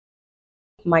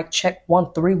Mic check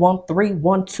 1 3 1 3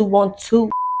 1 2 1 2.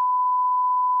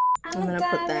 I'm gonna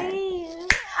put that.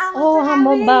 I'm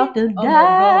about to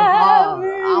die.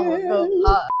 I'm gonna go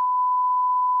hard.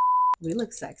 We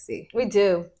look sexy. We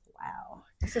do. Wow.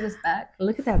 You see this back?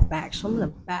 Look at that back. Show me the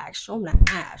back. Show me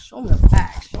the ass. Show me the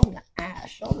back. Show me the ass.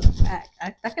 Show me the back.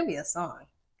 That could be a song.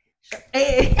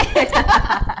 Hey.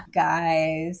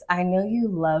 Guys, I know you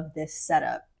love this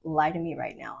setup. Lie to me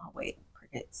right now. Oh, wait,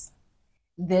 crickets.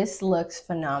 This looks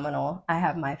phenomenal. I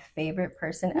have my favorite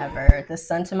person ever, the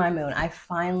sun to my moon. I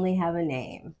finally have a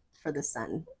name for the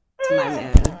sun to my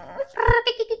moon.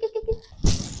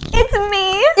 It's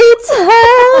me. It's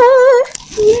her.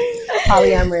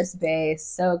 Polyamorous Bae.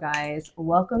 So guys,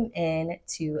 welcome in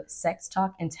to Sex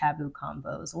Talk and Taboo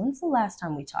Combos. When's the last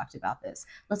time we talked about this?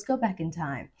 Let's go back in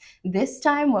time. This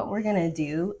time what we're gonna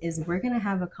do is we're gonna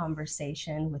have a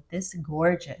conversation with this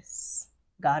gorgeous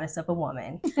goddess of a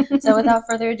woman. So without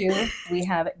further ado, we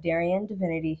have Darian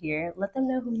Divinity here. Let them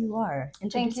know who you are.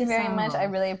 Thank you very much. I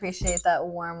really appreciate that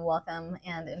warm welcome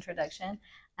and introduction.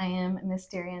 I am Miss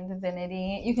Darian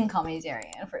Divinity. You can call me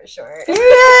Darian for short.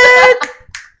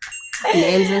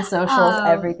 Names and socials,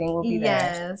 everything will be there.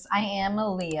 Yes, I am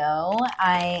a Leo.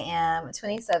 I am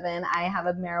 27. I have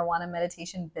a marijuana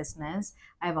meditation business.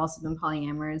 I've also been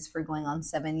polyamorous for going on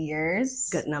 7 years.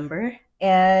 Good number.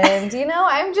 And,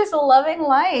 I'm just loving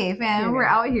life. And we're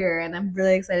out here. And I'm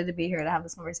really excited to be here to have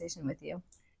this conversation with you.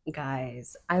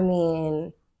 Guys,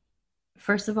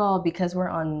 first of all, because we're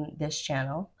on this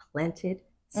channel, Planted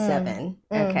 7,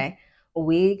 okay,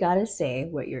 we got to say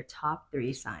what your top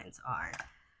 3 signs are.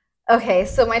 Okay,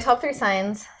 so my top 3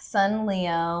 signs: Sun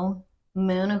Leo,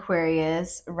 Moon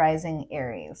Aquarius, Rising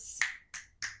Aries.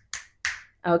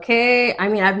 Okay,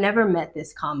 I've never met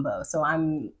this combo, so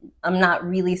I'm not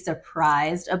really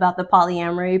surprised about the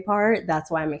polyamory part. That's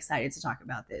why I'm excited to talk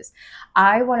about this.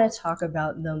 I want to talk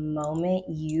about the moment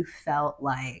you felt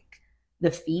like the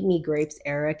Feed Me Grapes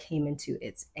era came into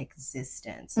its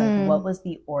existence. Like, what was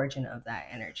the origin of that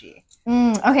energy?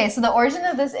 Okay, so the origin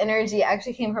of this energy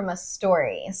actually came from a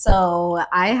story. So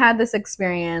I had this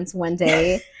experience one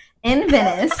day in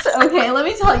Venice. Okay, let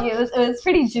me tell you, it was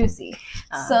pretty juicy.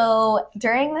 So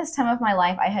during this time of my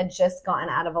life, I had just gotten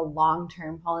out of a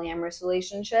long-term polyamorous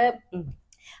relationship.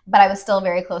 But I was still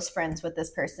very close friends with this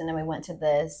person, and we went to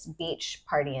this beach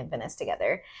party in Venice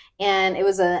together. And it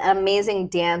was an amazing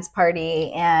dance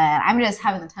party, and I'm just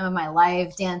having the time of my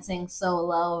life, dancing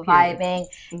solo, vibing.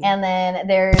 And then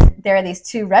there are these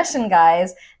 2 Russian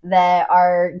guys that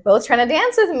are both trying to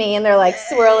dance with me, and they're like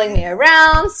swirling me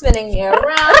around, spinning me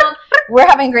around. We're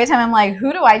having a great time. I'm like,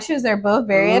 who do I choose? They're both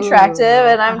very attractive,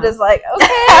 and I'm just like,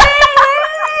 okay.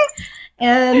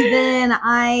 And then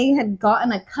I had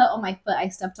gotten a cut on my foot. I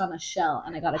stepped on a shell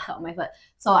and I got a cut on my foot.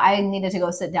 So I needed to go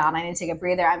sit down. I need to take a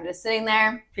breather. I'm just sitting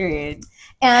there. Period.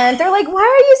 And they're like, why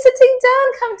are you sitting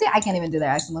down? Come down. I can't even do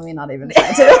that. Actually, let me not even try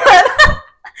to do that.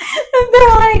 And they're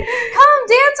like, come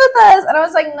dance with us. And I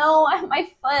was like, no, my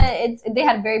foot. They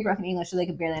had very broken English, so they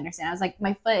could barely understand. I was like,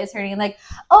 my foot is hurting. And like,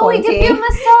 oh, we give you a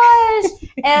massage.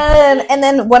 and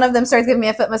then one of them starts giving me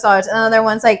a foot massage. And another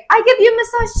one's like, I give you a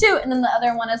massage too. And then the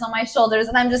other one is on my shoulders.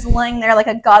 And I'm just laying there like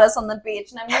a goddess on the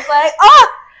beach. And I'm just like,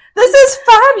 this is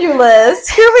fabulous.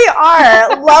 Here we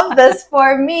are. Love this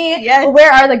for me. Yes.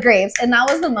 Where are the grapes? And that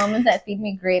was the moment that Feed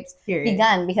Me Grapes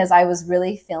begun, because I was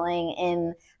really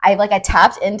feeling I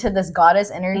tapped into this goddess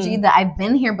energy that I've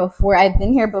been here before. I've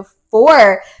been here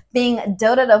before being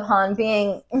doted upon,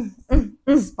 being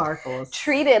sparkles,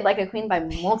 treated like a queen by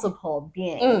multiple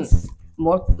beings.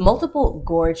 Multiple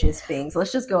gorgeous beings.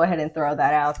 Let's just go ahead and throw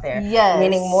that out there. Yes.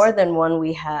 Meaning more than one,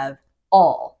 we have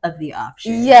all of the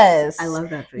options. Yes. I love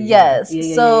that for you. Yes.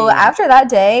 After that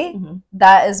day,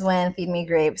 that is when Feed Me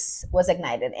Grapes was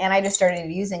ignited. And I just started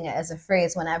using it as a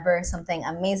phrase whenever something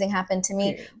amazing happened to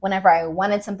me, whenever I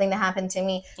wanted something to happen to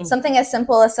me. Something as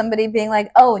simple as somebody being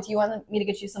like, oh, do you want me to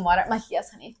get you some water? I'm like,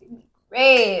 yes, honey, Feed Me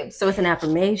Grapes. So it's an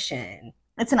affirmation.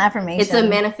 It's an affirmation. It's a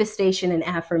manifestation and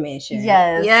affirmation.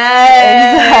 Yes.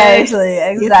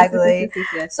 Exactly.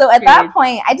 Yes. So at that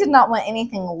point, I did not want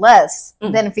anything less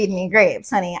than Feed Me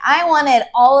Grapes, honey. I wanted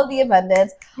all of the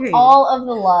abundance, all of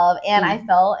the love, and I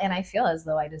felt and I feel as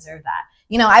though I deserve that.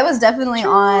 I was definitely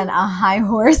on a high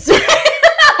horse.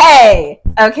 Hey,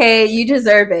 okay, you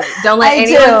deserve it. Don't let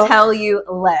anyone tell you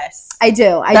less. I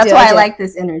do. That's why I like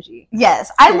this energy.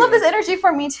 Yes, I love this energy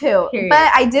for me too.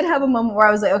 But I did have a moment where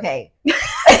I was like, okay,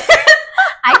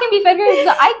 I can be fed grapes.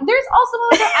 There's also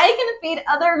moments where I can feed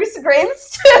others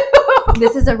grapes too.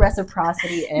 This is a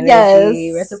reciprocity energy.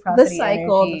 Yes, reciprocity the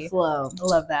cycle, energy. the flow. I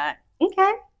love that.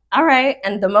 Okay. all right.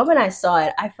 And the moment I saw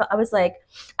it, I was like,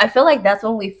 I feel like that's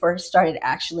when we first started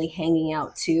actually hanging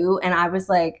out too. And I was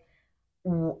like,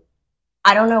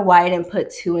 I don't know why I didn't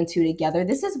put two and two together.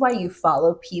 This is why you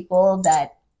follow people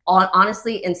that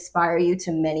honestly inspire you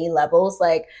to many levels.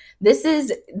 Like, this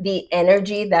is the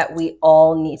energy that we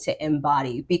all need to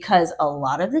embody, because a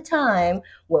lot of the time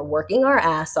we're working our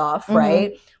ass off,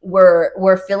 right?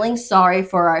 We're feeling sorry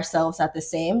for ourselves at the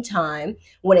same time.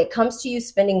 When it comes to you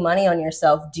spending money on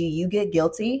yourself, do you get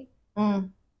guilty?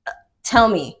 Tell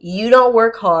me, you don't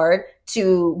work hard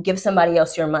to give somebody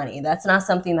else your money. That's not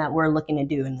something that we're looking to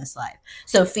do in this life.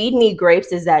 So feed me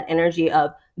grapes is that energy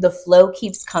of the flow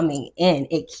keeps coming in.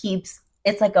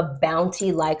 It's like a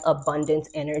bounty, like abundance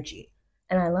energy.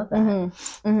 And I love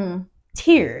that.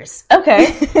 Tears.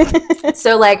 Okay.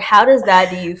 So like, how does that,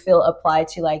 do you feel, apply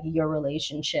to like your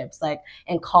relationships, like,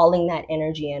 and calling that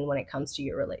energy in when it comes to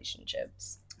your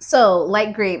relationships? So,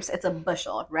 like grapes, it's a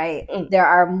bushel, right? There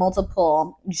are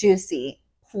multiple juicy,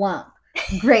 plump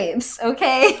grapes,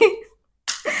 okay?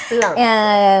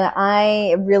 And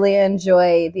I really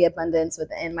enjoy the abundance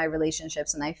within my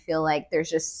relationships. And I feel like there's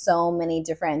just so many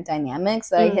different dynamics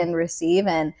that I can receive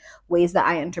and ways that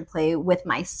I interplay with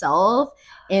myself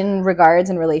in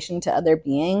regards in relation to other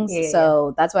beings.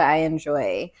 So that's why I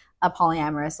enjoy a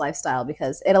polyamorous lifestyle,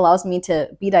 because it allows me to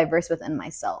be diverse within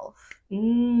myself.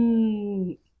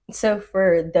 So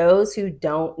for those who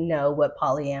don't know what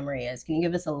polyamory is, can you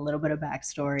give us a little bit of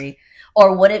backstory,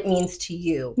 or what it means to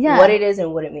you? What it is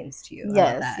and what it means to you?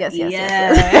 Yes.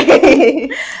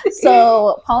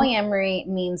 So polyamory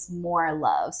means more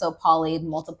love. So poly,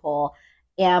 multiple.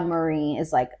 Amory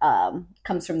is like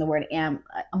comes from the word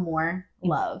amor,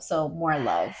 love. So more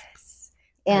love.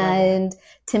 And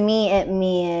to me, it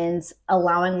means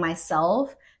allowing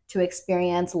myself to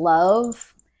experience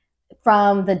love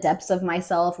from the depths of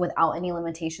myself without any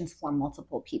limitations for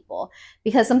multiple people.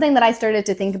 Because something that I started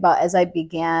to think about as I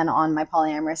began on my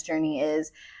polyamorous journey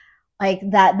is like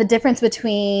that the difference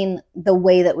between the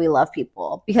way that we love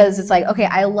people. Because it's like, okay,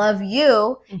 I love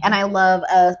you and I love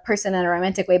a person in a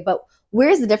romantic way, but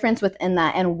where's the difference within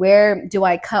that? And where do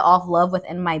I cut off love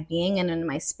within my being and in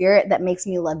my spirit that makes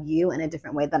me love you in a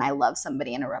different way than I love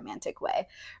somebody in a romantic way,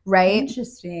 right?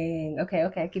 Interesting.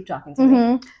 Okay. Keep talking to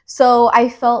me. So I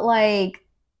felt like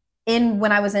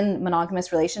when I was in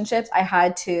monogamous relationships, I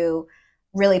had to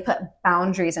really put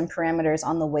boundaries and parameters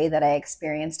on the way that I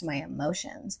experienced my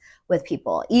emotions with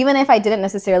people. Even if I didn't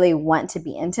necessarily want to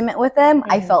be intimate with them,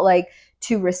 I felt like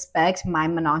to respect my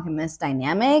monogamous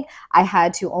dynamic, I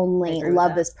had to only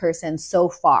love this person so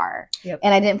far.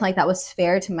 And I didn't feel like that was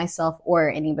fair to myself or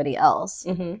anybody else.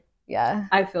 Yeah.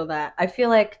 I feel that. I feel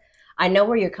like I know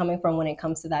where you're coming from when it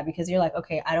comes to that, because you're like,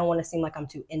 okay, I don't want to seem like I'm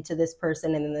too into this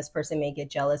person, and then this person may get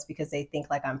jealous because they think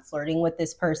like I'm flirting with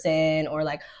this person, or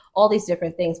like all these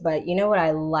different things. But you know what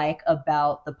I like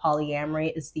about the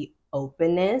polyamory is the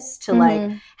openness to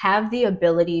like have the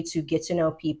ability to get to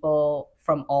know people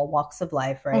from all walks of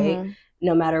life, right?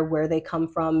 No matter where they come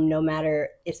from, no matter,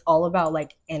 it's all about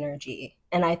like energy.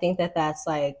 And I think that that's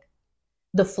like,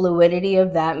 the fluidity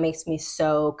of that makes me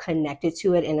so connected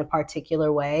to it in a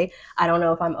particular way. I don't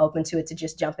know if I'm open to it to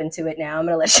just jump into it now. I'm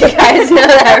going to let you guys know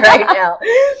that right now.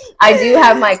 I do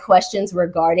have my questions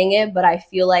regarding it, but I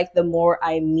feel like the more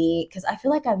I meet, because I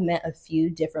feel like I've met a few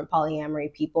different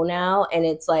polyamory people now, and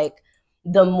it's like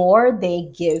the more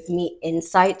they give me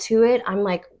insight to it, I'm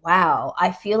like, wow,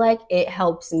 I feel like it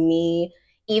helps me.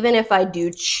 Even if I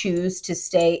do choose to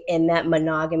stay in that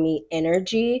monogamy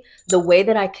energy, the way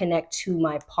that I connect to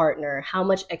my partner, how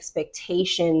much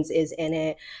expectations is in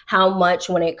it, how much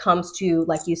when it comes to,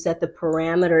 like you said, the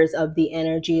parameters of the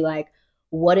energy, like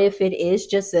what if it is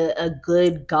just a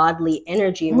good godly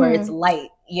energy where it's light,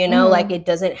 you know, like it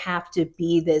doesn't have to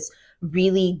be this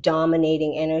really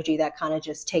dominating energy that kind of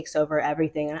just takes over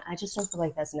everything. And I just don't feel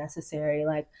like that's necessary.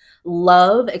 Like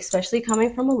love, especially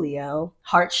coming from a Leo,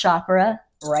 heart chakra,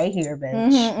 right here,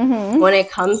 bitch. When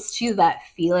it comes to that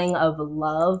feeling of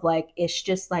love, like it's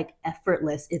just like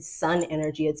effortless. It's sun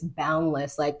energy. It's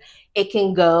boundless. Like it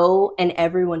can go and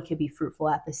everyone can be fruitful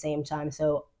at the same time.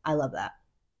 So I love that.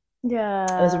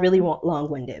 Yeah. It was really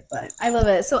long-winded, but I love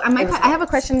it. So I have a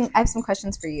question. I have some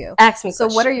questions for you. Ask me. So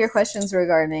what are your questions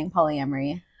regarding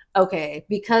polyamory? Okay,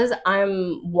 because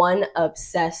I'm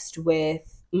obsessed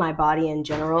with my body in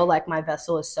general, like my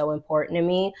vessel is so important to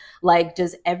me. Like,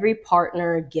 does every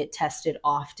partner get tested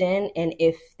often? And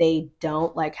if they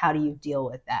don't, like, how do you deal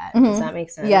with that? Does that make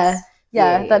sense? Yeah,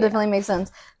 that definitely makes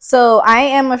sense. So I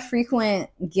am a frequent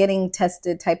getting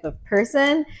tested type of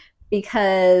person,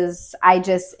 because I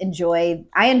just enjoy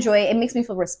it. Makes me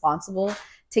feel responsible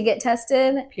to get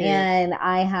tested. And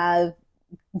I have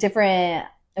different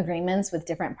agreements with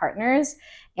different partners,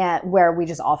 and where we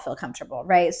just all feel comfortable,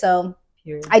 right? So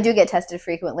I do get tested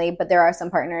frequently, but there are some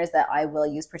partners that I will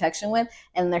use protection with,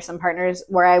 and there's some partners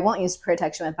where I won't use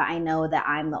protection with, but I know that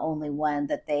I'm the only one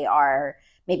that they are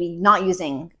maybe not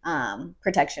using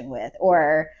protection with,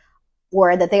 or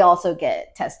that they also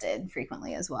get tested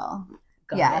frequently as well.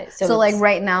 Got it. So like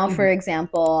right now, for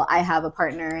example, I have a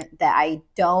partner that I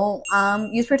don't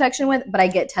use protection with, but I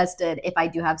get tested if I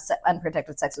do have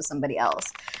unprotected sex with somebody else.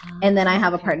 And then I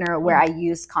have a partner where I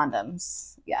use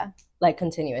condoms. Yeah. Like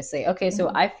continuously. Okay,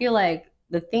 so I feel like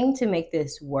the thing to make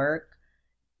this work,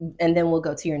 and then we'll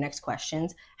go to your next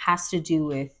questions, has to do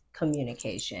with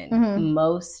communication.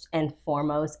 Most and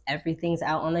foremost, everything's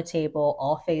out on the table,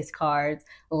 all face cards,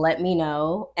 let me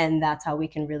know, and that's how we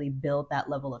can really build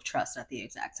that level of trust at the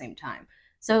exact same time.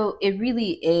 So it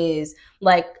really is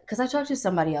like, because I talked to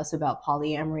somebody else about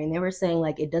polyamory, and they were saying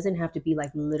like it doesn't have to be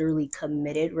like literally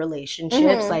committed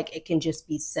relationships. Like it can just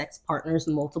be sex partners,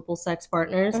 multiple sex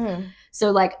partners.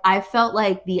 So like I felt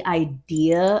like the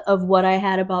idea of what I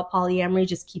had about polyamory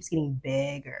just keeps getting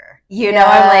bigger. You know,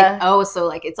 I'm like, oh, so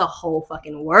like it's a whole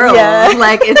fucking world.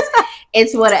 Like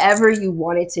it's whatever you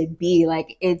want it to be.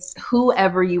 Like it's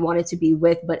whoever you want it to be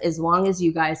with. But as long as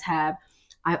you guys have,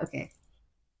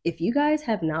 if you guys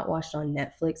have not watched on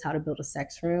Netflix How to Build a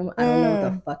Sex Room, I don't know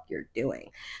what the fuck you're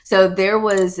doing. So there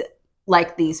was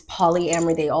like these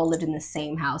polyamory, they all lived in the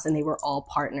same house and they were all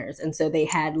partners. And so they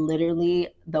had literally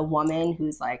the woman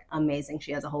who's like amazing,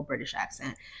 she has a whole British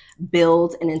accent,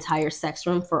 build an entire sex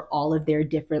room for all of their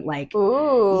different like,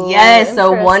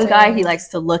 so one guy, he likes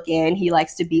to look in, he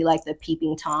likes to be like the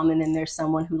peeping Tom, and then there's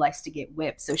someone who likes to get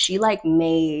whipped. So she like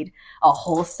made a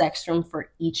whole sex room for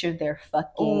each of their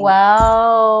fucking,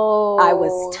 I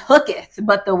was tooketh.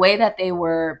 But the way that they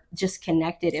were just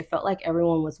connected, it felt like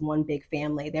everyone was one big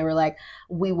family. They were like,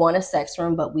 we want a sex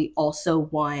room, but we also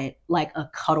want like a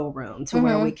cuddle room to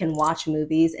where we can watch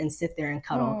movies and sit there and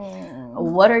cuddle.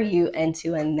 What are you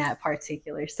into in that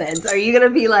particular sense? Are you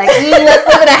gonna be like, let's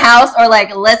live in a house, or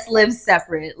like let's live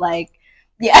separate? Like,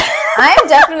 I'm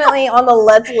definitely on the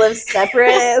let's live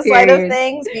separate side of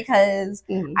things, because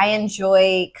I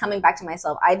enjoy coming back to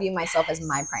myself. I view myself as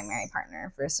my primary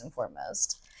partner first and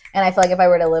foremost. And I feel like if I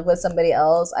were to live with somebody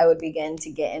else, I would begin to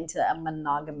get into a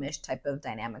monogamish type of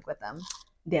dynamic with them.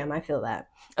 Damn, I feel that.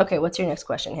 Okay, what's your next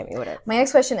question? Hit me with it. My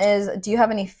next question is, do you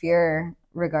have any fear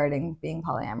regarding being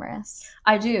polyamorous?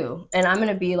 I do. And I'm going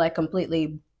to be like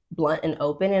completely blunt and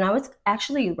open. And I was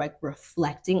actually like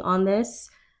reflecting on this.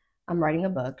 I'm writing a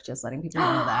book, just letting people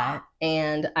know that.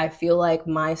 And I feel like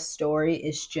my story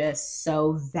is just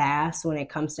so vast when it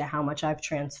comes to how much I've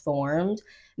transformed,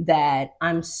 that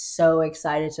I'm so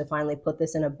excited to finally put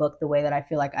this in a book the way that I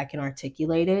feel like I can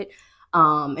articulate it.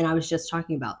 And I was just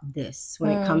talking about this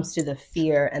when it comes to the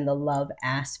fear and the love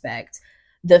aspect.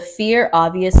 The fear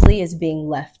obviously is being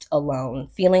left alone,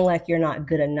 feeling like you're not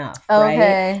good enough,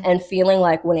 right? And feeling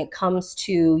like when it comes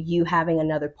to you having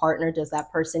another partner, does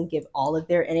that person give all of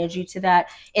their energy to that?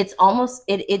 It's almost,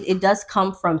 it does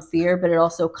come from fear, but it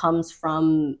also comes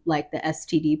from like the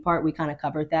STD part. We kind of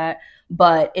covered that.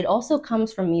 But it also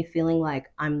comes from me feeling like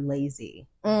I'm lazy.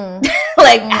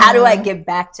 Like, how do I get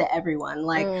back to everyone?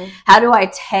 Like, how do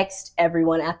I text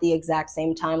everyone at the exact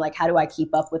same time? Like, how do I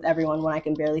keep up with everyone when I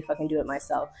can barely fucking do it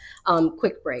myself?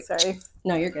 Quick break. Sorry.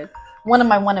 No, you're good. One of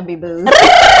my wannabe boos.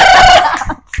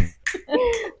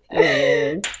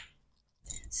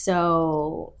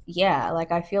 So, yeah,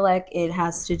 like, I feel like it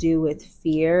has to do with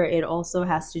fear. It also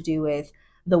has to do with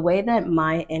the way that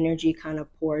my energy kind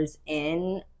of pours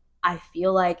in. I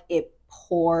feel like it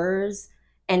pours,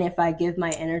 and if I give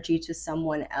my energy to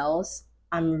someone else,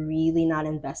 I'm really not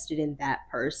invested in that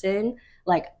person.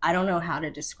 Like, I don't know how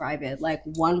to describe it. Like,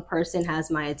 one person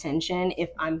has my attention if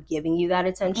I'm giving you that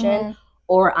attention,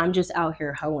 or I'm just out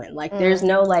here hoeing. Like, there's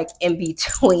no like in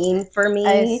between for me.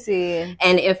 I see.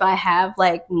 And if I have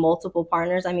like multiple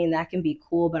partners, I mean, that can be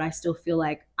cool, but I still feel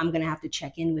like I'm going to have to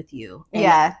check in with you.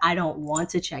 And I don't want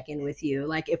to check in with you.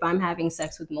 Like, if I'm having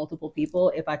sex with multiple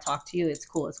people, if I talk to you, it's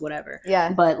cool. It's whatever.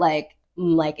 But like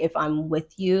if I'm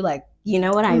with you, like, you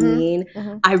know what I mean?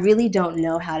 I really don't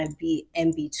know how to be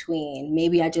in between.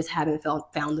 Maybe I just haven't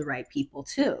found the right people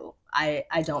too. I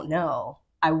don't know.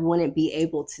 I wouldn't be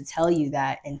able to tell you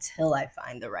that until I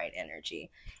find the right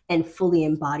energy and fully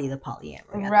embody the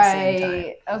polyamory at the same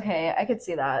time. Okay, I could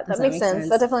see that. That makes sense.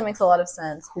 That definitely makes a lot of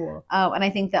sense. Cool. And I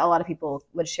think that a lot of people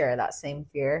would share that same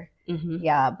fear.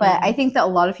 Yeah, but I think that a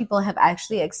lot of people have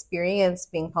actually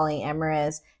experienced being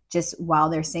polyamorous just while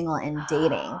they're single and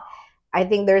dating. I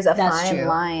think there's a That's fine true.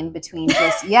 line between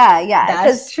just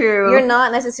That's true. You're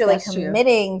not necessarily That's true.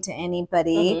 committing to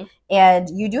anybody, and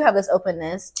you do have this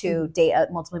openness to date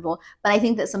multiple people. But I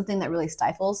think that something that really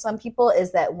stifles some people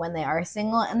is that when they are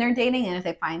single and they're dating, and if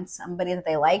they find somebody that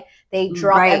they like, they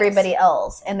drop everybody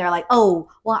else, and they're like, oh,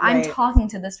 well, I'm talking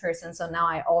to this person, so now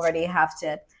I already have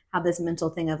to have this mental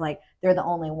thing of like they're the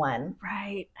only one.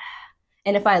 Right.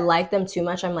 And if I like them too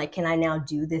much, I'm like, can I now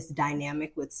do this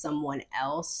dynamic with someone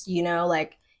else? You know,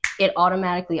 like it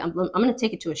automatically, I'm going to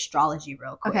take it to astrology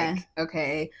real quick.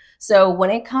 Okay. So when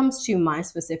it comes to my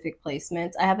specific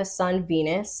placements, I have a sun,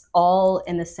 Venus, all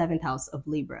in the 7th house of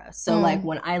Libra. So like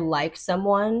when I like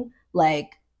someone,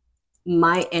 like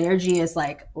my energy is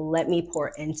like, let me pour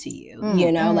into you,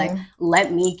 you know, like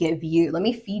let me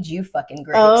feed you fucking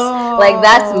grapes. Like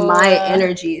that's my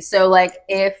energy. So like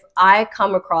if I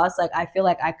come across, like I feel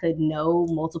like I could know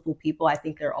multiple people, I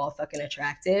think they're all fucking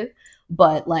attractive,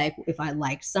 but like if I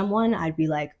liked someone, I'd be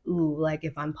like, ooh, like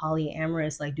if I'm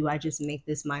polyamorous, like do I just make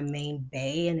this my main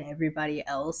bae and everybody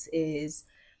else is.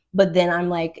 But then I'm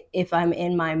like, if I'm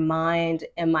in my mind,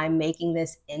 am I making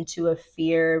this into a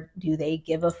fear? Do they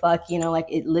give a fuck? You know, like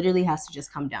it literally has to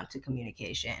just come down to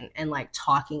communication and like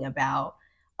talking about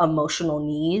emotional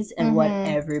needs and what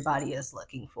everybody is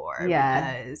looking for.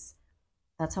 Because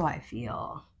that's how I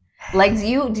feel. Like, do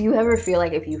you ever feel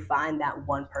like if you find that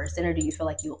one person, or do you feel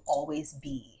like you'll always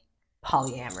be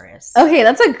polyamorous? Okay,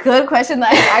 that's a good question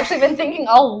that I've actually been thinking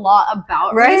a lot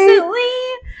about recently.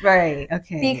 Right.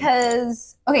 Okay.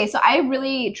 Because, okay, so I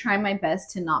really try my best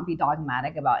to not be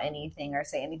dogmatic about anything or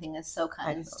say anything is so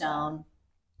cut in stone.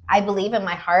 I believe in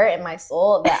my heart and my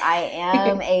soul that I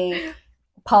am a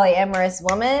polyamorous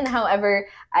woman. However,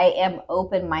 I am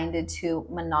open-minded to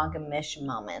monogamish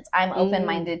moments. I'm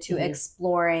open-minded to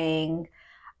exploring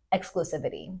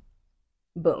exclusivity.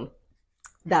 Boom.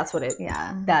 That's what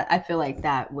that I feel like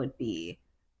that would be,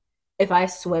 if I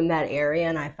swim that area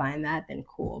and I find that, then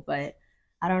cool. But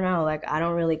I don't know, like I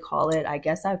don't really call it. I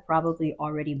guess I've probably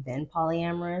already been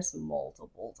polyamorous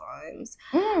multiple times.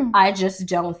 I just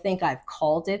don't think I've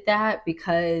called it that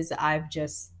because I've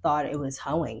just thought it was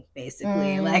hoeing,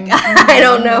 basically. Like I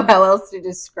don't know how else to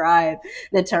describe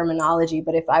the terminology,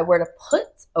 but if I were to put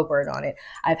a word on it,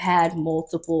 I've had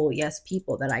multiple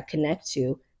people that I connect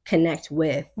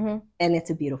with, and it's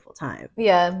a beautiful time.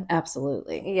 Yeah,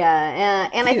 absolutely. Yeah,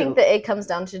 and I think that it comes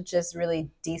down to just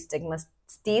really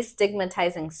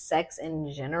destigmatizing sex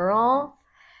in general.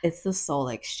 It's the soul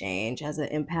exchange. As an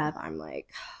empath, I'm like,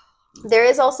 there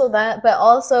is also that, but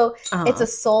also it's a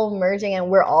soul merging, and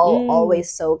we're all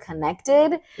always so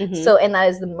connected. So, and that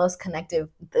is the most connective,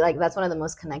 like that's one of the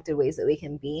most connected ways that we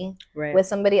can be with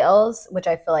somebody else, which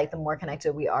I feel like the more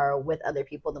connected we are with other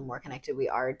people, the more connected we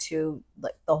are to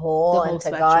like the whole and to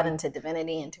spectrum. God and to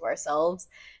divinity and to ourselves,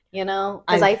 you know,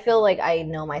 because I feel like I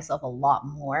know myself a lot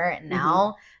more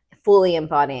now, fully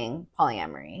embodying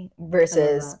polyamory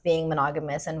versus being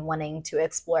monogamous and wanting to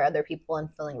explore other people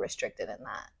and feeling restricted in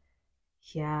that.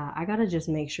 Yeah, I gotta just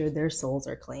make sure their souls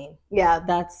are clean. Yeah,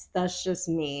 that's just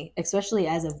me, especially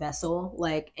as a vessel,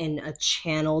 like in a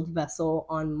channeled vessel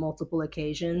on multiple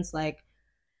occasions. Like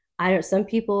some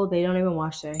people, they don't even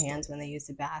wash their hands when they use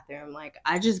the bathroom. Like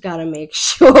I just gotta make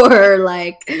sure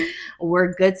like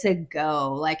we're good to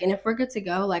go. Like, and if we're good to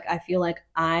go, like I feel like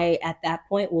I at that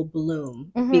point will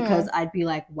bloom because I'd be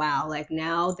like, wow, like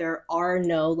now there are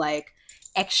no like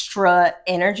extra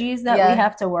energies that we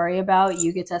have to worry about.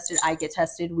 You get tested, I get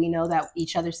tested. We know that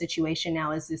each other's situation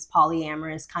now is this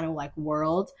polyamorous kind of like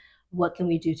world. What can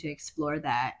we do to explore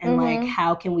that? And like,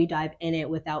 how can we dive in it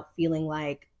without feeling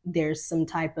like there's some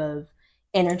type of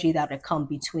energy that would come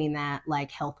between that, like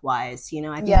health wise, you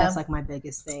know? I think that's like my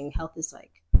biggest thing. Health is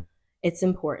like, it's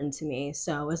important to me.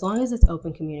 So as long as it's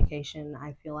open communication,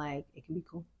 I feel like it can be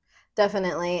cool.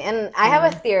 Definitely. And I have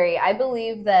a theory. I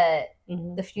believe that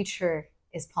the future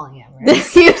is polyamorous. The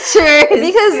future is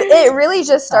because it really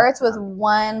just starts with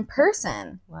one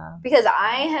person. Wow. Because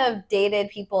I have dated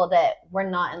people that were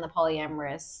not in the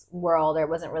polyamorous world, or it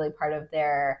wasn't really part of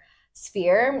their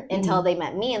sphere until they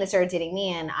met me and they started dating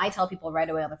me. And I tell people right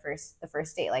away on the first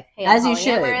date, like, hey, I'm as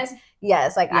polyamorous. You should.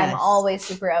 Yes, like I'm always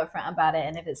super upfront about it.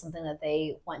 And if it's something that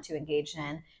they want to engage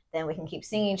in, then we can keep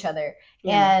seeing each other.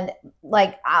 And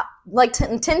like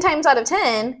 10 times out of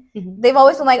 10, they've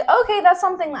always been like, okay, that's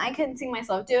something that I can see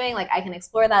myself doing. Like I can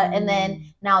explore that. And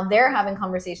then now they're having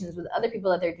conversations with other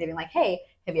people that they're dating, like, hey,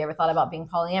 have you ever thought about being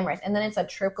polyamorous? And then it's a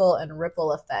trickle and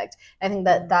ripple effect. I think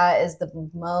that is the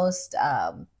most,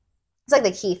 it's like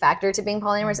the key factor to being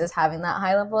polyamorous is having that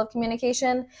high level of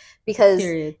communication, because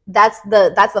that's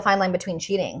the fine line between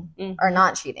cheating or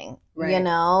not cheating, you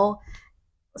know?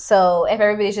 So if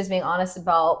everybody's just being honest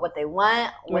about what they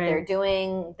want, what they're Right.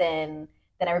 doing, then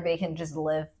everybody can just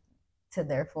live to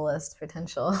their fullest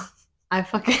potential. I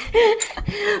fucking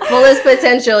fullest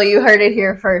potential. You heard it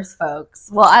here first, folks.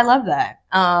 Well, I love that.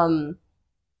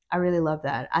 I really love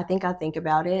that. I think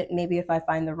about it. Maybe if I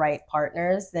find the right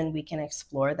partners, then we can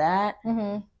explore that.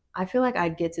 Mm-hmm. I feel like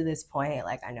I'd get to this point,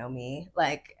 like I know me,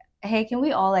 like, hey, can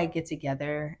we all like get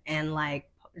together and like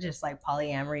just like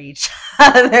polyamory each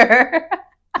other?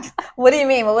 What do you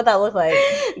mean? What would that look like?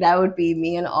 That would be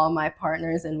me and all my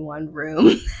partners in one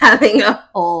room having a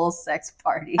whole sex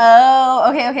party. Oh,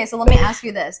 okay. So let me ask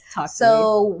you this.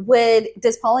 So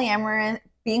Does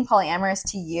being polyamorous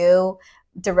to you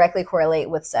directly correlate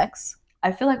with sex?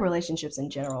 I feel like relationships in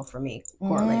general for me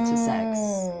correlate to sex.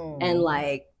 And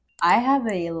like I have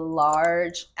a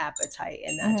large appetite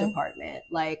in that department.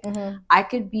 Like I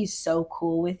could be so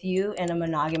cool with you in a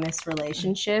monogamous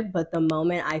relationship, but the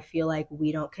moment I feel like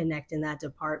we don't connect in that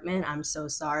department, I'm so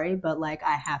sorry, but like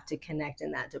I have to connect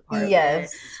in that department.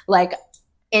 Yes. Like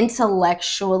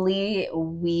intellectually,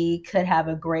 we could have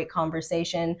a great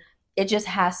conversation. It just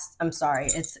has, I'm sorry,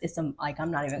 it's like, I'm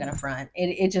not even gonna front.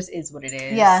 It just is what it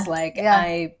is. Yeah. Like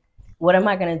Yeah. what am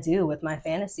I going to do with my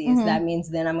fantasies? That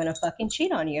means then I'm going to fucking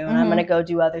cheat on you and I'm going to go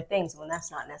do other things when that's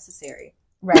not necessary.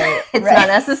 Right. It's not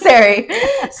necessary.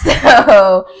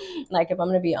 So like, if I'm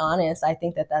going to be honest, I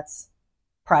think that that's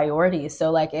priorities.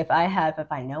 So like if I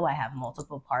know I have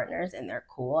multiple partners and they're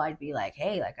cool, I'd be like,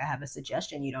 hey, like I have a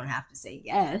suggestion. You don't have to say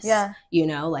yes. Yeah. You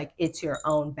know, like it's your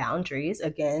own boundaries.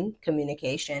 Again,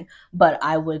 communication. But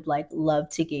I would like love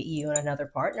to get you and another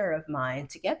partner of mine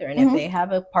together. And if they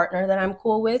have a partner that I'm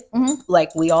cool with,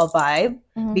 like we all vibe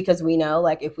because we know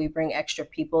like if we bring extra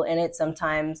people in it,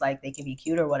 sometimes like they can be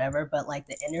cute or whatever, but like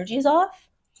the energy's off.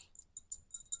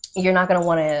 You're not going to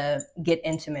want to get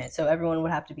intimate. So everyone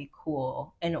would have to be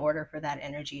cool in order for that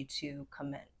energy to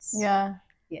commence. Yeah.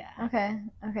 Yeah.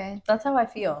 Okay. That's how I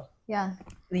feel. Yeah.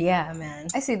 Yeah, man.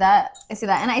 I see that.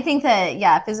 And I think that,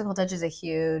 yeah, physical touch is a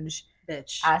huge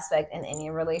aspect in any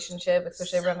relationship,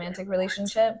 especially a romantic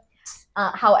relationship.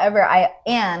 However, I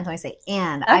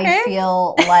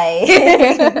feel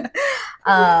like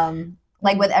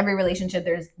like with every relationship,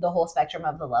 there's the whole spectrum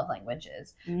of the love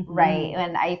languages, right?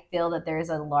 And I feel that there's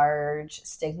a large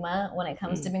stigma when it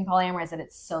comes to being polyamorous, that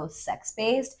it's so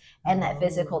sex-based and that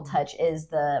physical touch is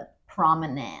the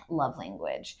prominent love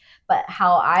language. But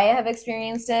how I have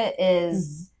experienced it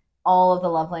is all of the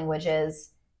love languages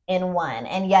in one.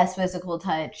 And yes, physical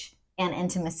touch and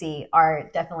intimacy are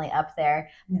definitely up there,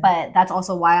 but that's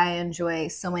also why I enjoy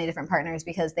so many different partners,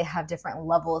 because they have different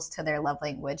levels to their love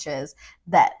languages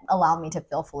that allow me to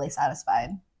feel fully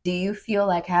satisfied. Do you feel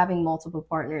like having multiple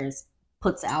partners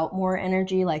puts out more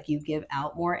energy, like you give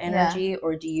out more energy,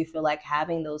 or do you feel like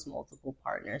having those multiple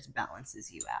partners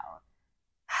balances you out?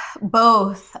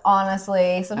 Both,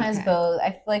 honestly. Sometimes both.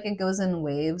 I feel like it goes in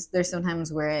waves. There's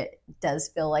sometimes where it does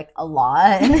feel like a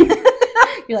lot.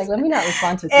 You're like, let me not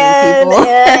respond to 3 people.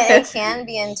 It can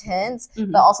be intense,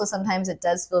 but also sometimes it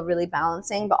does feel really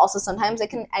balancing. But also sometimes I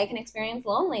can experience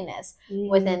loneliness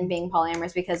within being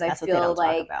polyamorous, because That's I feel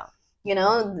like, you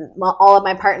know, all of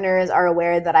my partners are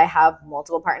aware that I have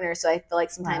multiple partners. So I feel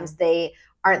like sometimes they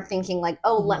aren't thinking like,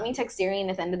 oh, let me text Syrian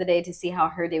at the end of the day to see how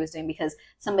her day was doing, because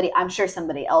I'm sure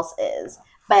somebody else is.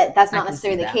 But that's not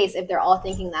necessarily the case if they're all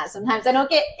thinking that. Sometimes I don't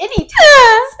get any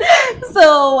texts.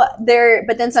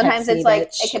 But then sometimes it's like,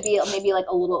 it could be maybe like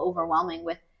a little overwhelming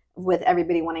with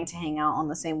everybody wanting to hang out on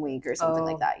the same week or something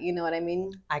like that. You know what I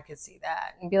mean? I could see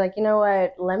that. And be like, you know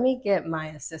what? Let me get my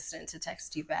assistant to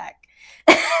text you back.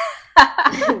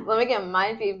 Let me get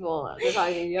my people to talk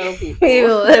to your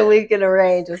people. And we can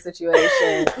arrange a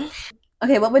situation.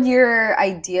 Okay, what would your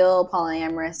ideal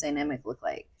polyamorous dynamic look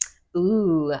like?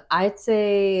 Ooh, I'd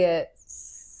say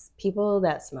people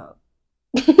that smoke.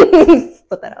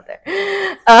 Put that out there.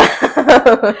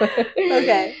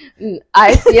 Okay.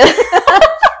 I feel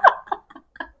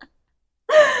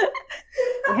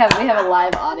we have a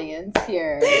live audience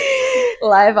here.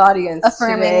 Live audience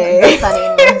affirming today. the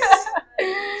funniness.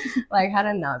 Like how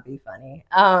to not be funny.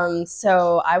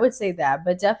 So I would say that,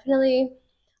 but definitely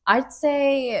I'd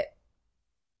say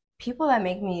people that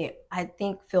make me, I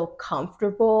think, feel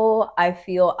comfortable. I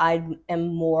feel I am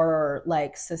more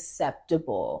like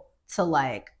susceptible to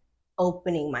like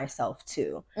opening myself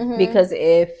to, because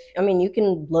you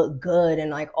can look good and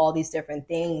like all these different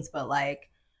things, but like,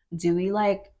 do we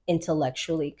like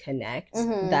intellectually connect?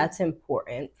 That's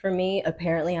important for me.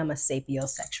 Apparently I'm a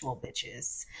sapiosexual,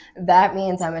 bitches. That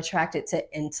means I'm attracted to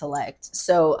intellect.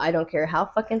 So I don't care how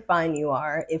fucking fine you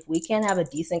are, if we can't have a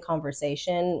decent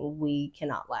conversation, we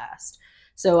cannot last.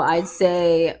 So I'd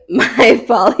say my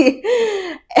poly,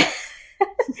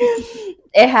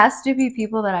 it has to be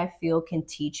people that I feel can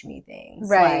teach me things.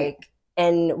 Right. Like,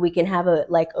 and we can have a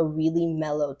really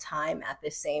mellow time at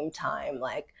the same time.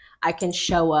 Like, I can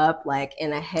show up like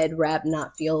in a head wrap,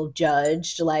 not feel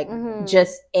judged, like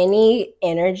just any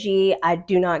energy. I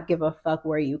do not give a fuck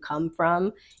where you come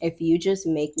from. If you just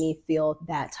make me feel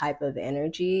that type of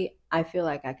energy, I feel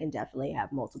like I can definitely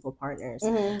have multiple partners.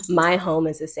 My home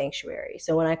is a sanctuary.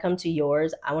 So when I come to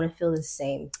yours, I want to feel the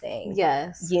same thing.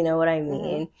 Yes. You know what I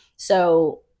mean?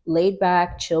 So laid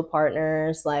back, chill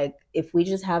partners, like if we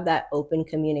just have that open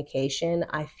communication,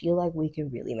 I feel like we can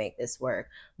really make this work.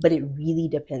 But it really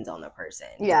depends on the person.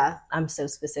 Yeah. I'm so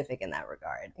specific in that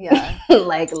regard. Yeah.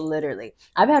 Like literally.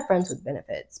 I've had friends with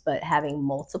benefits, but having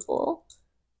multiple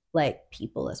like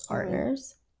people as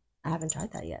partners, I haven't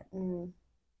tried that yet.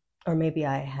 Or maybe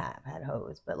I have had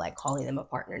hoes, but like calling them a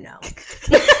partner, no.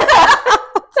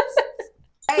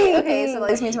 Okay, so that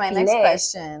leads me to my next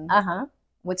question.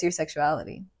 What's your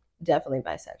sexuality? Definitely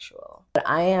bisexual. But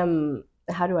I am,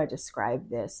 how do I describe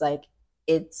this? Like,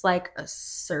 it's like a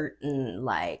certain,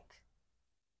 like,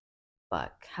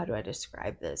 fuck, how do I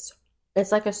describe this?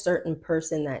 It's like a certain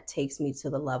person that takes me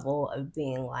to the level of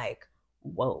being like,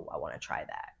 whoa, I want to try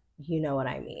that. You know what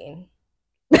I mean?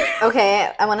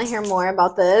 Okay, I want to hear more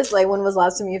about this. Like, when was the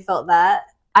last time you felt that?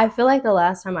 I feel like the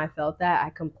last time I felt that, I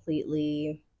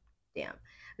completely,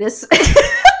 this...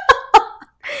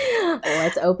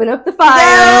 Let's open up the file.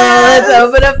 Yes! Let's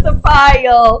open up the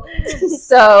file.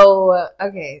 So,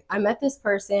 okay, I met this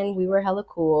person. We were hella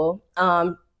cool.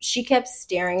 She kept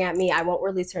staring at me. I won't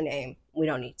release her name. We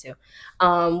don't need to.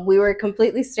 We were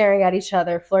completely staring at each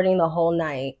other, flirting the whole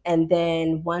night. And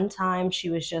then one time she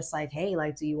was just like, hey,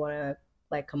 like, do you want to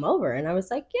like come over? And I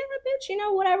was like, yeah, bitch, you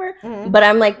know, whatever. But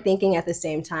I'm like thinking at the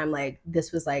same time, like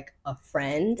this was like a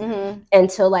friend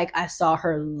until like I saw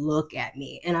her look at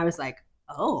me and I was like,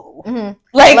 oh,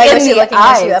 like was she looking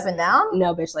at you up and down?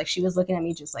 No, bitch, like she was looking at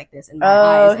me just like this in my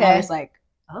eyes. Okay. And I was like,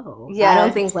 oh, yeah. I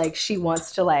don't think like she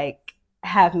wants to like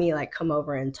have me like come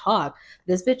over and talk.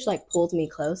 This bitch like pulled me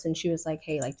close and she was like,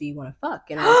 hey, like, do you want to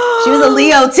fuck? And she was a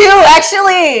Leo too,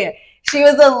 actually. She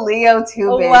was a Leo too,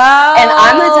 bitch. Wow. And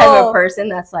I'm the type of person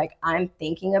that's like, I'm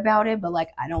thinking about it, but like,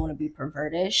 I don't want to be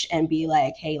pervertish and be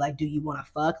like, hey, like, do you want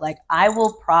to fuck? Like, I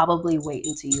will probably wait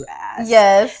until you ask.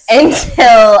 Yes.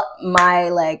 Until my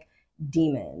like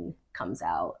demon comes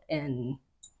out, and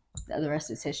the rest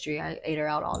is history. I ate her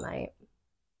out all night.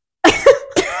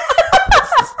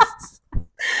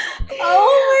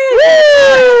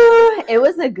 Oh my God. It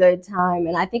was a good time,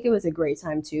 and I think it was a great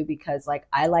time too because like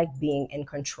I like being in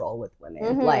control with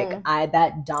women. Like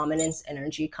that dominance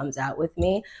energy comes out with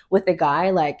me. With a guy,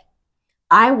 like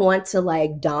I want to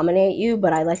like dominate you,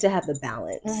 but I like to have the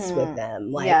balance with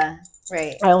them. Like, yeah,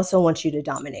 right. I also want you to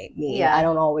dominate me. Yeah. I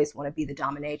don't always want to be the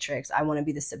dominatrix. I want to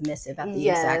be the submissive at the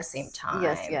exact same time.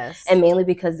 Yes. And mainly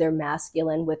because they're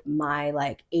masculine with my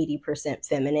like 80%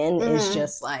 feminine is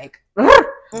just like,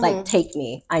 like, take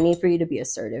me. I need for you to be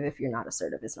assertive. If you're not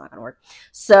assertive, it's not going to work.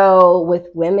 So with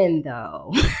women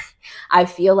though, I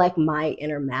feel like my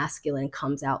inner masculine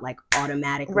comes out like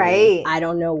automatically. Right. I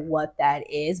don't know what that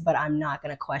is, but I'm not going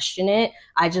to question it.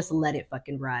 I just let it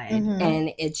fucking ride.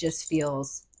 And it just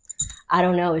feels, I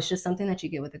don't know. It's just something that you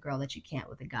get with a girl that you can't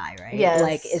with a guy, right? Yes.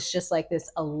 Like, it's just like this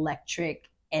electric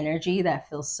energy that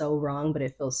feels so wrong, but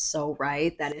it feels so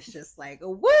right that it's just like,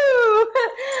 woo!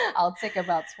 I'll take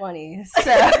about 20.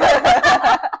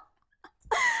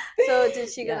 So did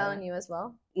she go down on you as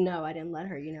well? No, I didn't let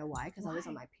her. You know why? Because I was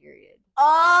on my period.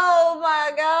 Oh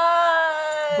my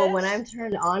God. But when I'm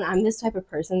turned on, I'm this type of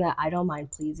person that I don't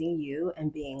mind pleasing you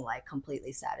and being like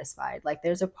completely satisfied. Like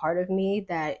there's a part of me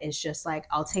that is just like,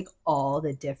 I'll take all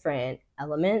the different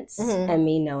elements and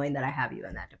me knowing that I have you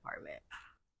in that department.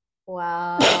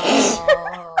 Wow.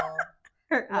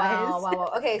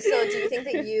 Wow. Okay, so do you think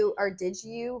that did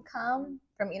you come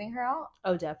from eating her out?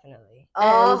 Oh, definitely.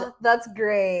 Oh, and that's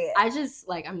great. I just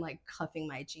like, I'm like cuffing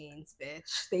my jeans,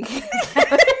 bitch. Thinking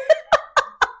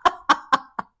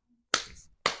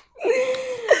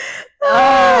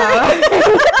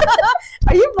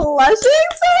Are you blushing,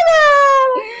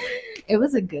 Sarah? It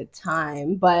was a good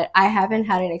time, but I haven't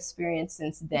had an experience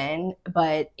since then,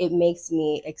 but it makes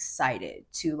me excited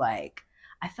to like,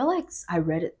 I feel like I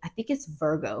read it, I think it's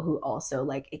Virgo who also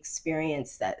like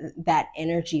experienced that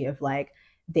energy of like,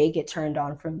 they get turned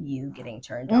on from you getting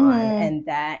turned on. And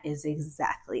that is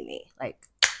exactly me, like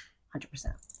 100%.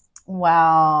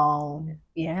 Wow.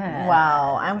 Yeah.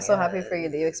 Wow. I'm so happy for you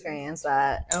that you experienced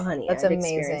that. Oh, honey. That's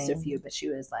amazing. I've experienced a few, but she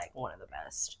was like one of the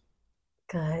best.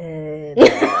 Good.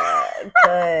 Good.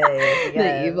 The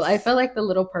Yes. evil. I feel like the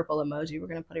little purple emoji, we're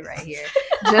going to put it right here,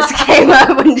 just came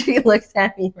up when she looks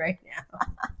at me right now.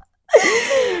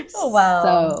 Oh, wow.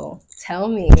 So tell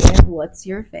me, what's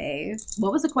your fave?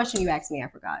 What was the question you asked me? I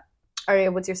forgot.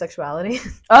 What's your sexuality?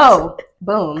 Oh,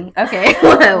 boom. Okay.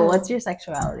 What's your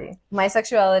sexuality? My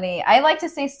sexuality, I like to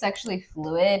say sexually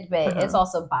fluid, but it's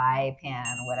also bi,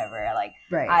 pan, whatever. Like,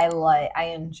 Right. I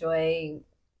enjoy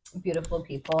beautiful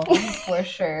people for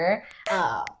sure.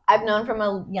 I've known from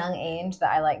a young age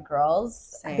that I like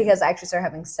girls. Same. Because I actually started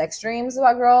having sex dreams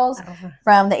about girls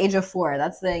from the age of 4.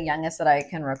 That's the youngest that I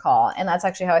can recall, and that's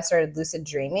actually how I started lucid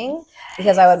dreaming,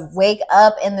 because I would wake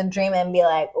up in the dream and be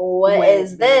like, what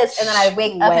is this? And then I'd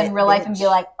wake up in real life and be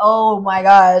like, oh my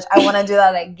gosh, I want to do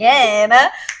that again.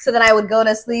 So then I would go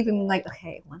to sleep and be like,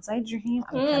 okay, once I dream,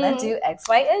 I'm gonna do X,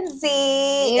 Y, and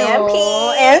Z, and P,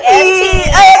 and T.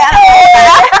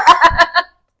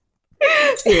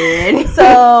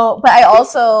 So, but I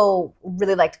also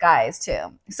really liked guys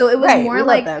too. So it was more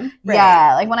like,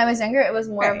 yeah, like when I was younger, it was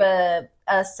more of a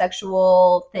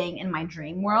sexual thing in my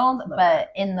dream world.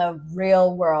 But in the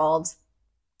real world,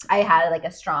 I had like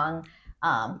a strong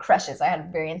crushes. I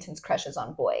had very intense crushes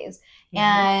on boys.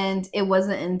 And it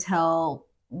wasn't until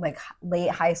like late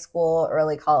high school,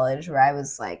 early college, where I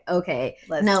was like, okay,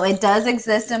 no, it does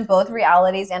exist in both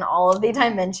realities and all of the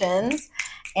dimensions.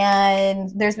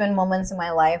 And there's been moments in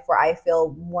my life where I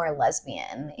feel more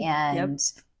lesbian and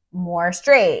more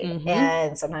straight,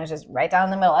 and sometimes just right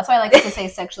down the middle. That's why I like to say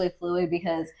sexually fluid,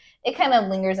 because it kind of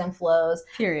lingers and flows.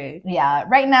 Period. Yeah.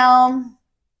 Right now,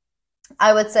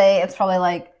 I would say it's probably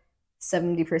like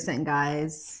 70%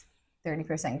 guys,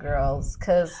 30% girls,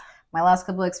 because my last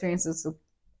couple of experiences,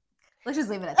 let's just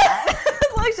leave it at that.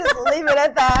 Let's just leave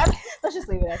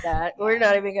it at that. We're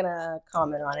not even going to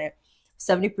comment on it.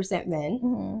 70% men,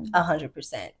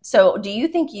 100%. So do you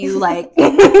think you like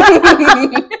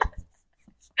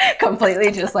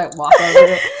completely just like walk over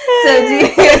it? So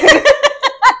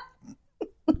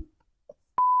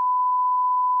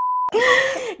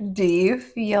do you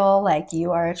feel like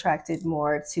you are attracted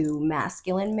more to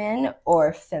masculine men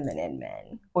or feminine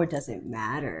men, or does it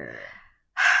matter?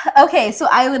 Okay, so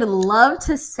I would love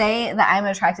to say that I'm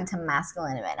attracted to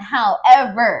masculine men.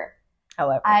 However,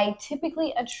 I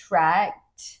typically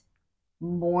attract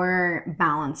more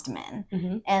balanced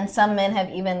men. And some men have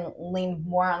even leaned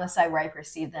more on the side where I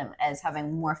perceive them as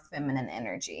having more feminine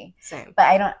energy. Same.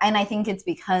 But I think it's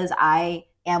because I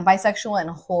am bisexual and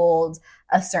hold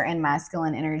a certain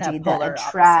masculine energy that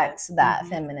attracts that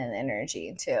feminine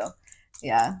energy too.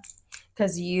 Yeah.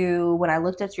 Because when I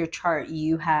looked at your chart,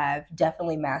 you have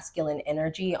definitely masculine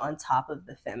energy on top of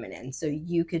the feminine. So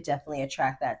you could definitely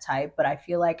attract that type. But I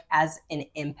feel like as an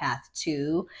empath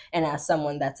too, and as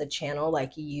someone that's a channel,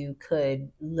 like you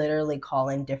could literally call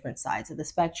in different sides of the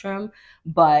spectrum.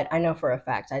 But I know for a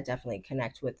fact, I definitely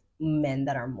connect with men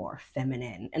that are more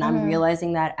feminine. And I'm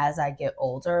realizing that as I get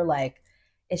older, like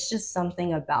it's just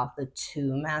something about the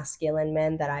two masculine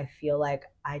men that I feel like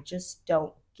I just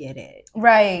don't get it.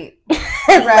 Right.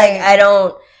 Like I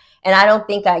don't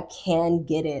think I can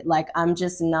get it. Like I'm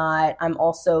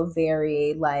also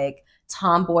very like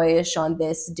tomboyish on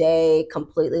this day,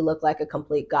 completely look like a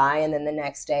complete guy, and then the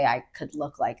next day I could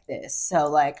look like this. So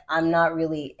like I'm not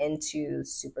really into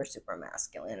super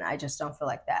masculine. I just don't feel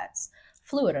like that's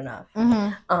fluid enough.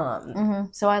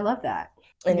 So I love that.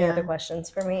 Any other questions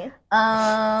for me?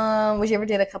 Would you ever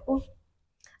date a couple?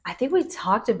 I think we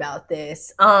talked about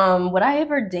this. Would I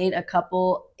ever date a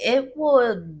couple? It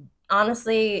would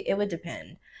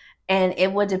depend. And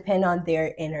it would depend on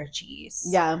their energies.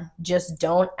 Yeah. Just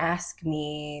don't ask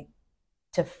me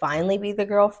to finally be the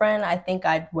girlfriend. I think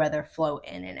I'd rather flow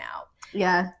in and out.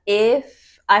 Yeah.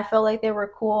 If I felt like they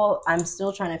were cool, I'm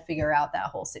still trying to figure out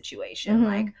that whole situation.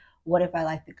 Like, what if I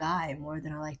like the guy more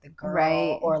than I like the girl?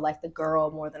 Right. Or like the girl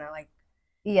more than I like...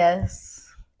 Yes.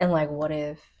 And like, what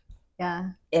if... Yeah.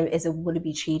 Would it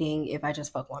be cheating if I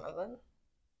just fuck one of them?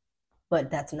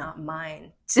 But that's not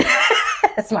mine.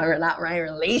 That's not my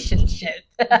relationship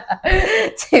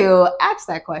to ask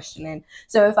that question. And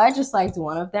so if I just liked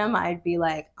one of them, I'd be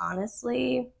like,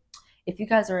 honestly, if you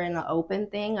guys are in an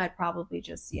open thing, I'd probably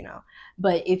just,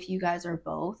 but if you guys are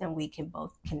both and we can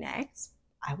both connect,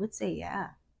 I would say yeah.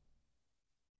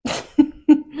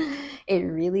 It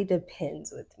really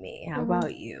depends with me. How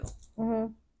about you?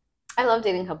 I love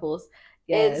dating couples.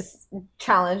 Yes. It's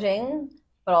challenging,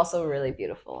 but also really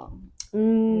beautiful.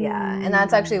 Yeah. And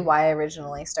that's actually why I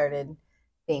originally started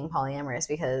being polyamorous,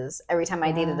 because every time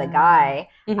I dated a guy,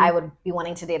 I would be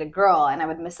wanting to date a girl, and I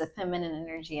would miss the feminine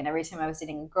energy. And every time I was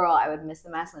dating a girl, I would miss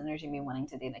the masculine energy, me wanting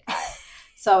to date a guy.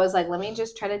 So I was like, let me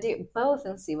just try to do both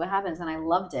and see what happens. And I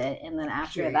loved it. And then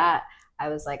after that, I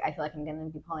was like, I feel like I'm going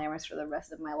to be polyamorous for the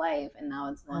rest of my life. And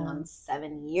now it's going on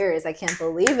 7 years. I can't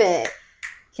believe it.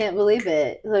 Can't believe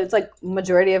it. It's like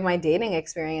majority of my dating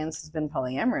experience has been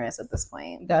polyamorous at this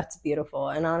point. That's beautiful.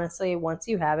 And honestly, once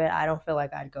you have it, I don't feel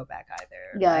like I'd go back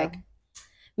either. Yeah. Like,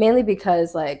 mainly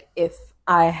because like if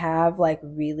I have like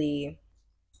really,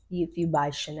 if you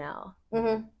buy Chanel,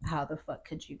 how the fuck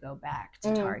could you go back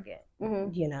to Target?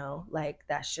 You know, like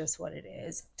that's just what it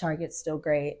is. Target's still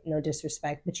great, no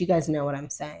disrespect, but you guys know what I'm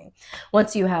saying.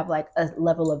 Once you have like a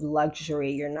level of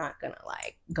luxury, you're not gonna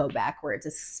like go backwards,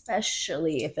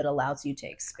 especially if it allows you to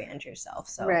expand yourself.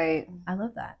 So right, I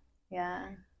love that. Yeah.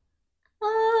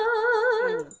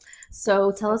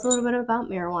 So tell us a little bit about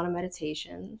marijuana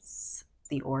meditations,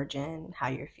 the origin, how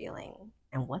you're feeling,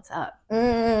 and what's up.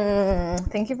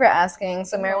 Thank you for asking.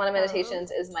 So marijuana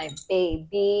meditations is my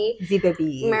baby. The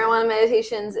baby. Marijuana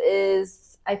meditations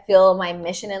is, I feel, my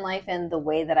mission in life, and the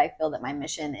way that I feel that my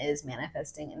mission is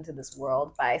manifesting into this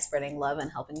world by spreading love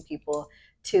and helping people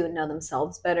to know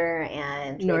themselves better.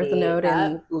 And North Node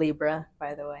and Libra,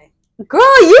 by the way.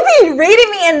 Girl, you be reading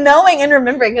me and knowing and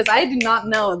remembering, because I do not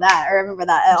know that or remember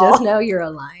that at all. Just know you're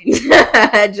aligned.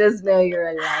 Just know you're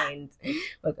aligned.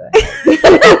 Well, go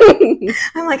ahead.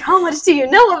 I'm like, how much do you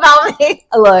know about me?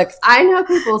 Look, I know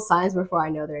people's signs before I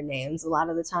know their names. A lot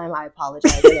of the time, I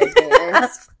apologize in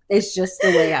advance. It's just the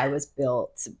way I was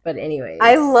built. But anyways.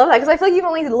 I love that, because I feel like you've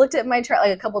only looked at my chart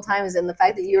like a couple times, and the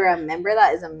fact that you remember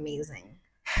that is amazing.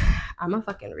 I'm a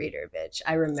fucking reader, bitch.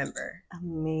 I remember.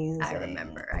 Amazing. I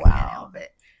remember. I wow. can't help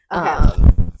it.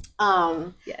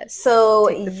 Okay. Yes. So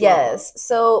yes.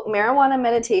 So marijuana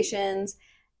meditations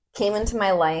came into my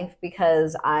life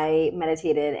because I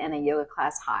meditated in a yoga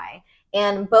class high,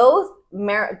 and both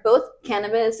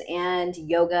cannabis and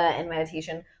yoga and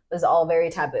meditation was all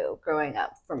very taboo growing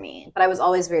up for me, but I was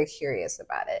always very curious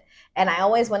about it. And I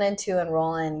always wanted to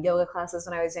enroll in yoga classes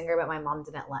when I was younger, but my mom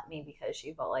didn't let me because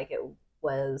she felt like it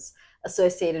was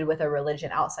associated with a religion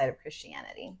outside of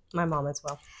Christianity. My mom as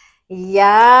well.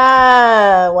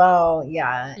 Yeah. Well,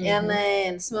 yeah. And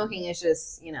then smoking is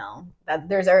just, you know, that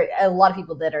there's a lot of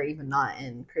people that are even not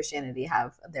in Christianity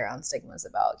have their own stigmas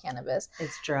about cannabis.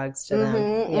 It's drugs to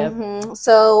them. Yep.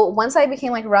 So once I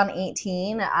became like around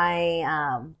 18,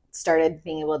 I started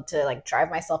being able to like drive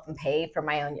myself and pay for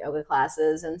my own yoga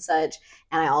classes and such.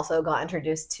 And I also got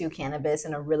introduced to cannabis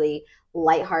in a really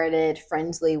lighthearted,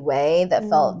 friendly way that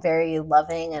felt very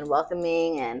loving and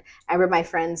welcoming. And I remember my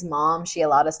friend's mom, she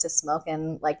allowed us to smoke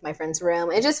in like my friend's room.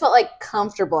 It just felt like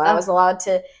comfortable. I was allowed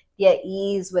to be at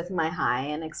ease with my high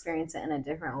and experience it in a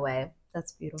different way.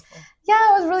 That's beautiful. Yeah,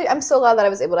 it was really, I'm so glad that I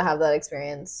was able to have that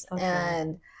experience. Okay.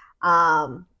 And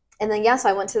then, so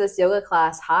I went to this yoga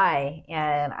class high,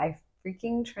 and I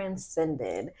freaking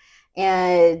transcended.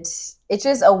 And it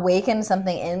just awakened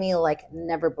something in me like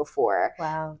never before.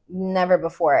 Wow. Never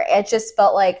before. It just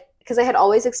felt like, because I had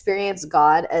always experienced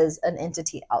God as an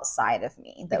entity outside of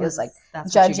me that was like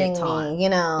judging me, you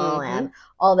know, and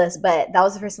all this. But that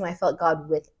was the first time I felt God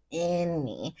within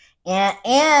me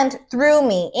and through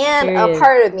me and a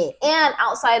part of me and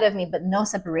outside of me, but no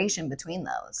separation between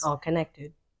those. All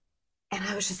connected. And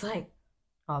I was just like,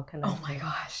 all connected. Oh my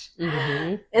gosh.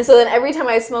 And so then every time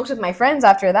I smoked with my friends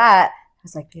after that, I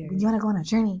was like, you want to go on a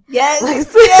journey? Yes. Like,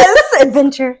 yes.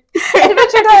 Adventure.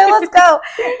 Adventure time. Let's go.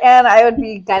 And I would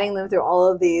be guiding them through all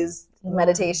of these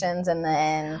meditations, and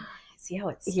then see how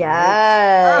it's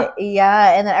yeah.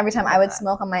 And then every time I would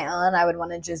smoke on my own, I would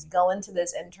want to just go into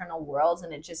this internal world,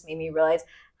 and it just made me realize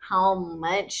how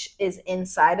much is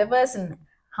inside of us and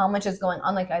how much is going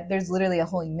on. Like there's literally a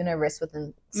whole universe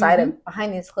within inside of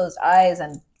behind these closed eyes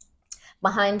and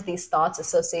behind these thoughts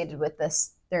associated with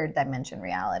this third dimension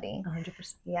reality.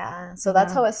 100%. Yeah. So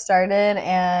that's how it started.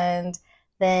 And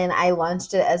then I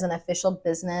launched it as an official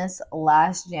business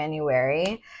last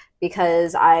January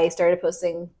because I started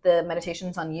posting the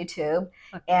meditations on YouTube,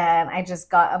 and I just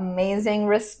got amazing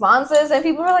responses, and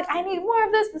people were like, I need more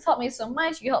of this. This helped me so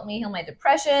much. You helped me heal my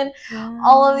depression,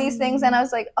 all of these things. And I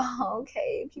was like, oh,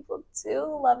 okay, people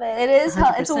do love it. It is,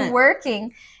 it's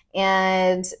working.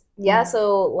 And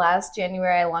so last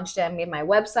January I launched it. I made my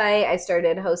website. I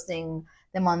started hosting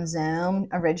them on Zoom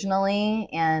originally,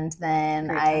 and then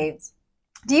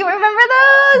do you remember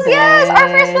those? Bitch. Yes, our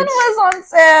first one was on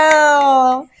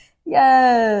Zoom.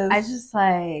 Yes. I just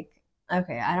like,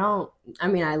 okay, I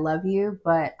mean, I love you,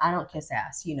 but I don't kiss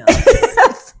ass, you know.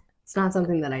 It's not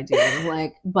something that I do.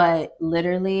 Like, but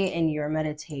literally in your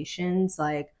meditations,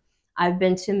 like, I've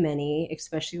been to many,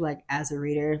 especially like as a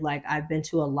reader, like I've been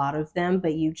to a lot of them,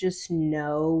 but you just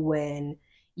know when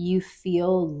you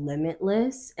feel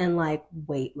limitless and like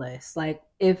weightless. Like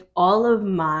if all of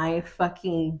my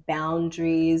fucking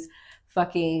boundaries,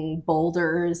 fucking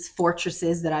boulders,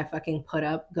 fortresses that I fucking put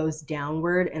up goes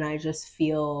downward and I just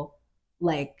feel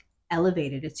like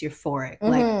elevated, it's euphoric.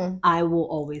 Like I will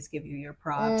always give you your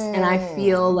props. And I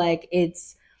feel like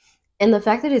it's, and the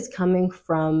fact that it's coming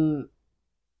from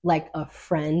like a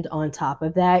friend on top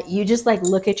of that, you just like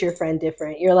look at your friend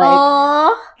different. You're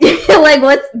like, like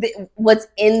what's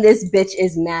in this bitch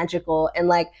is magical. And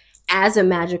like as a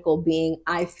magical being,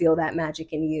 I feel that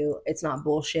magic in you. It's not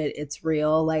bullshit. It's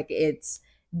real. Like it's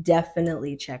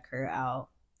definitely check her out.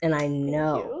 And I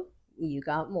know you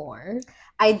got more.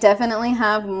 I definitely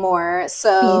have more.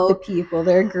 So feed the people.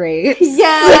 They're great.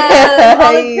 Yes.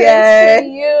 All the grapes for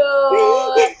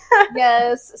you.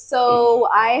 Yes. So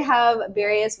I have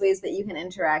various ways that you can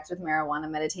interact with marijuana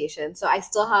meditation. So I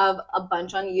still have a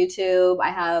bunch on YouTube. I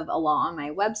have a lot on my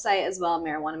website as well,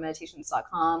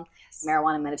 marijuanameditations.com.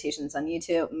 Marijuana meditations on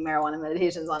YouTube, marijuana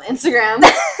meditations on Instagram.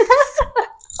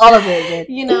 All of it.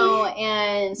 You know,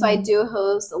 and so I do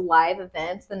host live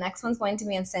events. The next one's going to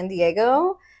be in San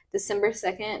Diego, December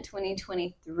 2nd,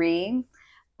 2023.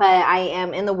 But I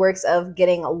am in the works of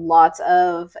getting lots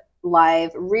of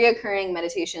live reoccurring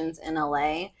meditations in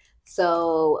LA.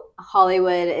 So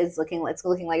Hollywood is looking like it's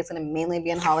going to mainly be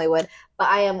in Hollywood, but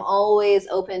I am always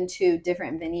open to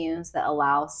different venues that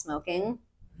allow smoking.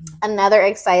 Another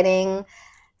exciting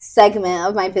segment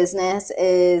of my business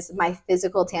is my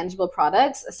physical tangible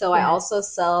products. So I also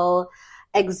sell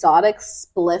exotic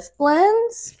spliff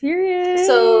blends. Period.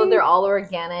 So they're all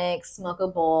organic,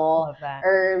 smokable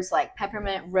herbs like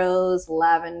peppermint, rose,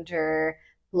 lavender,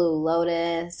 blue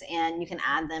lotus, and you can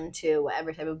add them to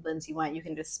whatever type of blends you want. You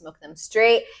can just smoke them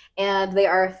straight, and they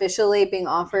are officially being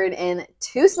offered in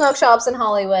 2 smoke shops in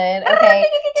Hollywood. Okay,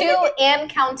 2 and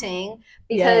counting,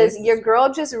 because your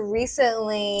girl just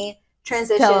recently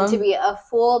transitioned to be a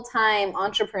full-time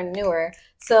entrepreneur.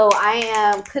 So I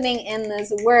am putting in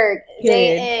this work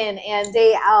day in and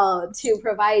day out to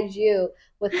provide you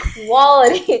with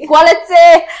quality,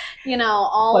 you know,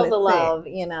 all of the love,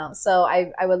 you know. So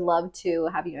I would love to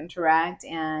have you interact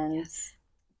and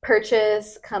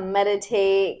purchase, come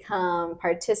meditate, come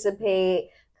participate,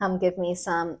 come give me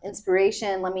some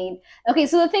inspiration. Okay,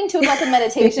 so the thing too about the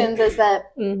meditations is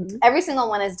that every single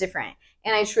one is different.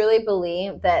 And I truly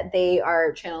believe that they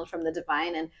are channeled from the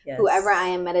divine, and whoever I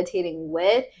am meditating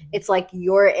with, it's like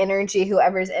your energy,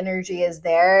 whoever's energy is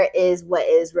there is what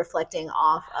is reflecting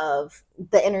off of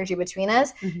the energy between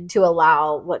us to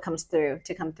allow what comes through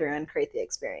to come through and create the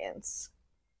experience.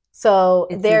 So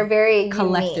they're very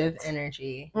collective unique.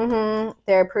 Energy.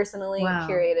 They're personally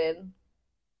curated.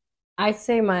 I'd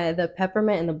say the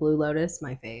peppermint and the blue lotus,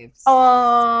 my faves.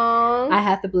 Oh, I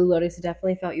had the blue lotus.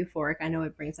 Definitely felt euphoric. I know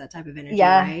it brings that type of energy,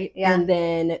 right? Yeah. And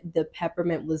then the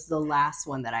peppermint was the last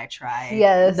one that I tried.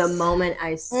 Yes. The moment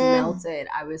I smelt it,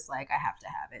 I was like, I have to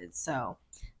have it. So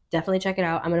definitely check it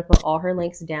out. I'm going to put all her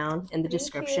links down in the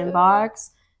description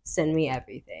box. Send me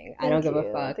everything. I don't give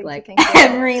a fuck.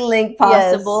 Every link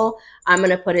possible, I'm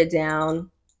going to put it down.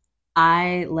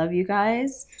 I love you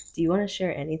guys. Do you want to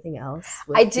share anything else?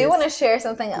 I do want to share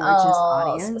something else.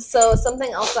 Audience? So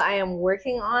something else that I am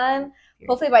working on.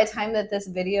 Hopefully by the time that this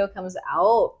video comes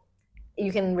out,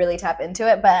 you can really tap into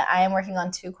it. But I am working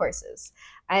on 2 courses.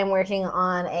 I am working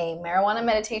on a marijuana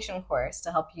meditation course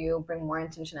to help you bring more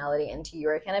intentionality into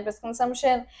your cannabis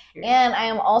consumption. And I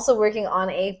am also working on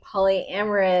a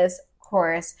polyamorous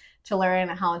course to learn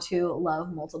how to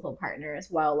love multiple partners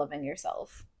while loving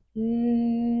yourself.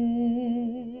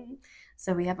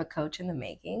 So we have a coach in the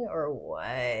making, or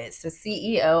what? So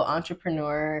CEO,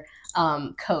 entrepreneur,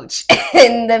 coach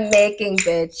in the making,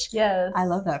 bitch. Yes. I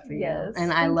love that for you. Yes.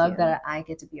 And I love that I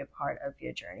get to be a part of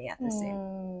your journey at the same.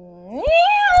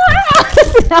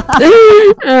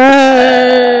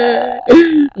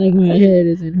 Like my head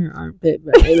is in her armpit,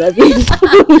 but I love you.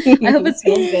 I hope it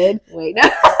feels good. Wait, no.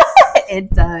 It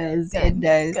does. Good. It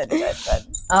does. Good.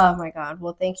 Oh my God.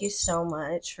 Well, thank you so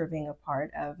much for being a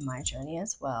part of my journey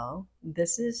as well.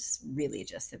 This is really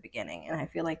just the beginning, and I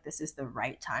feel like this is the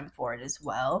right time for it as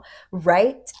well.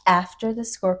 Right after the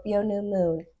Scorpio new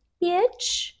moon,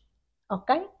 bitch.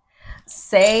 Okay.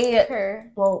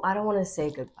 Well, I don't want to say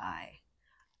goodbye.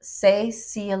 Say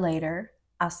see you later.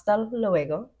 Hasta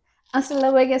luego. Hasta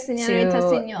luego, señorita,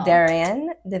 señor.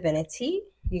 Darian Divinity.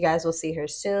 You guys will see her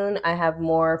soon. I have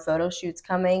more photo shoots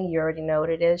coming. You already know what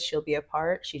it is. She'll be a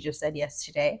part. She just said yes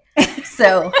today.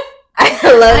 So I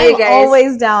love you guys. I'm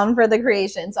always down for the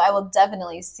creation. So I will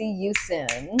definitely see you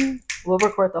soon. We'll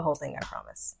record the whole thing, I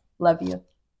promise. Love you.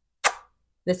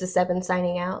 This is Seven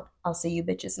signing out. I'll see you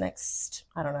bitches next,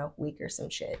 I don't know, week or some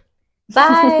shit.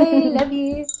 Bye. Love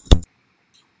you.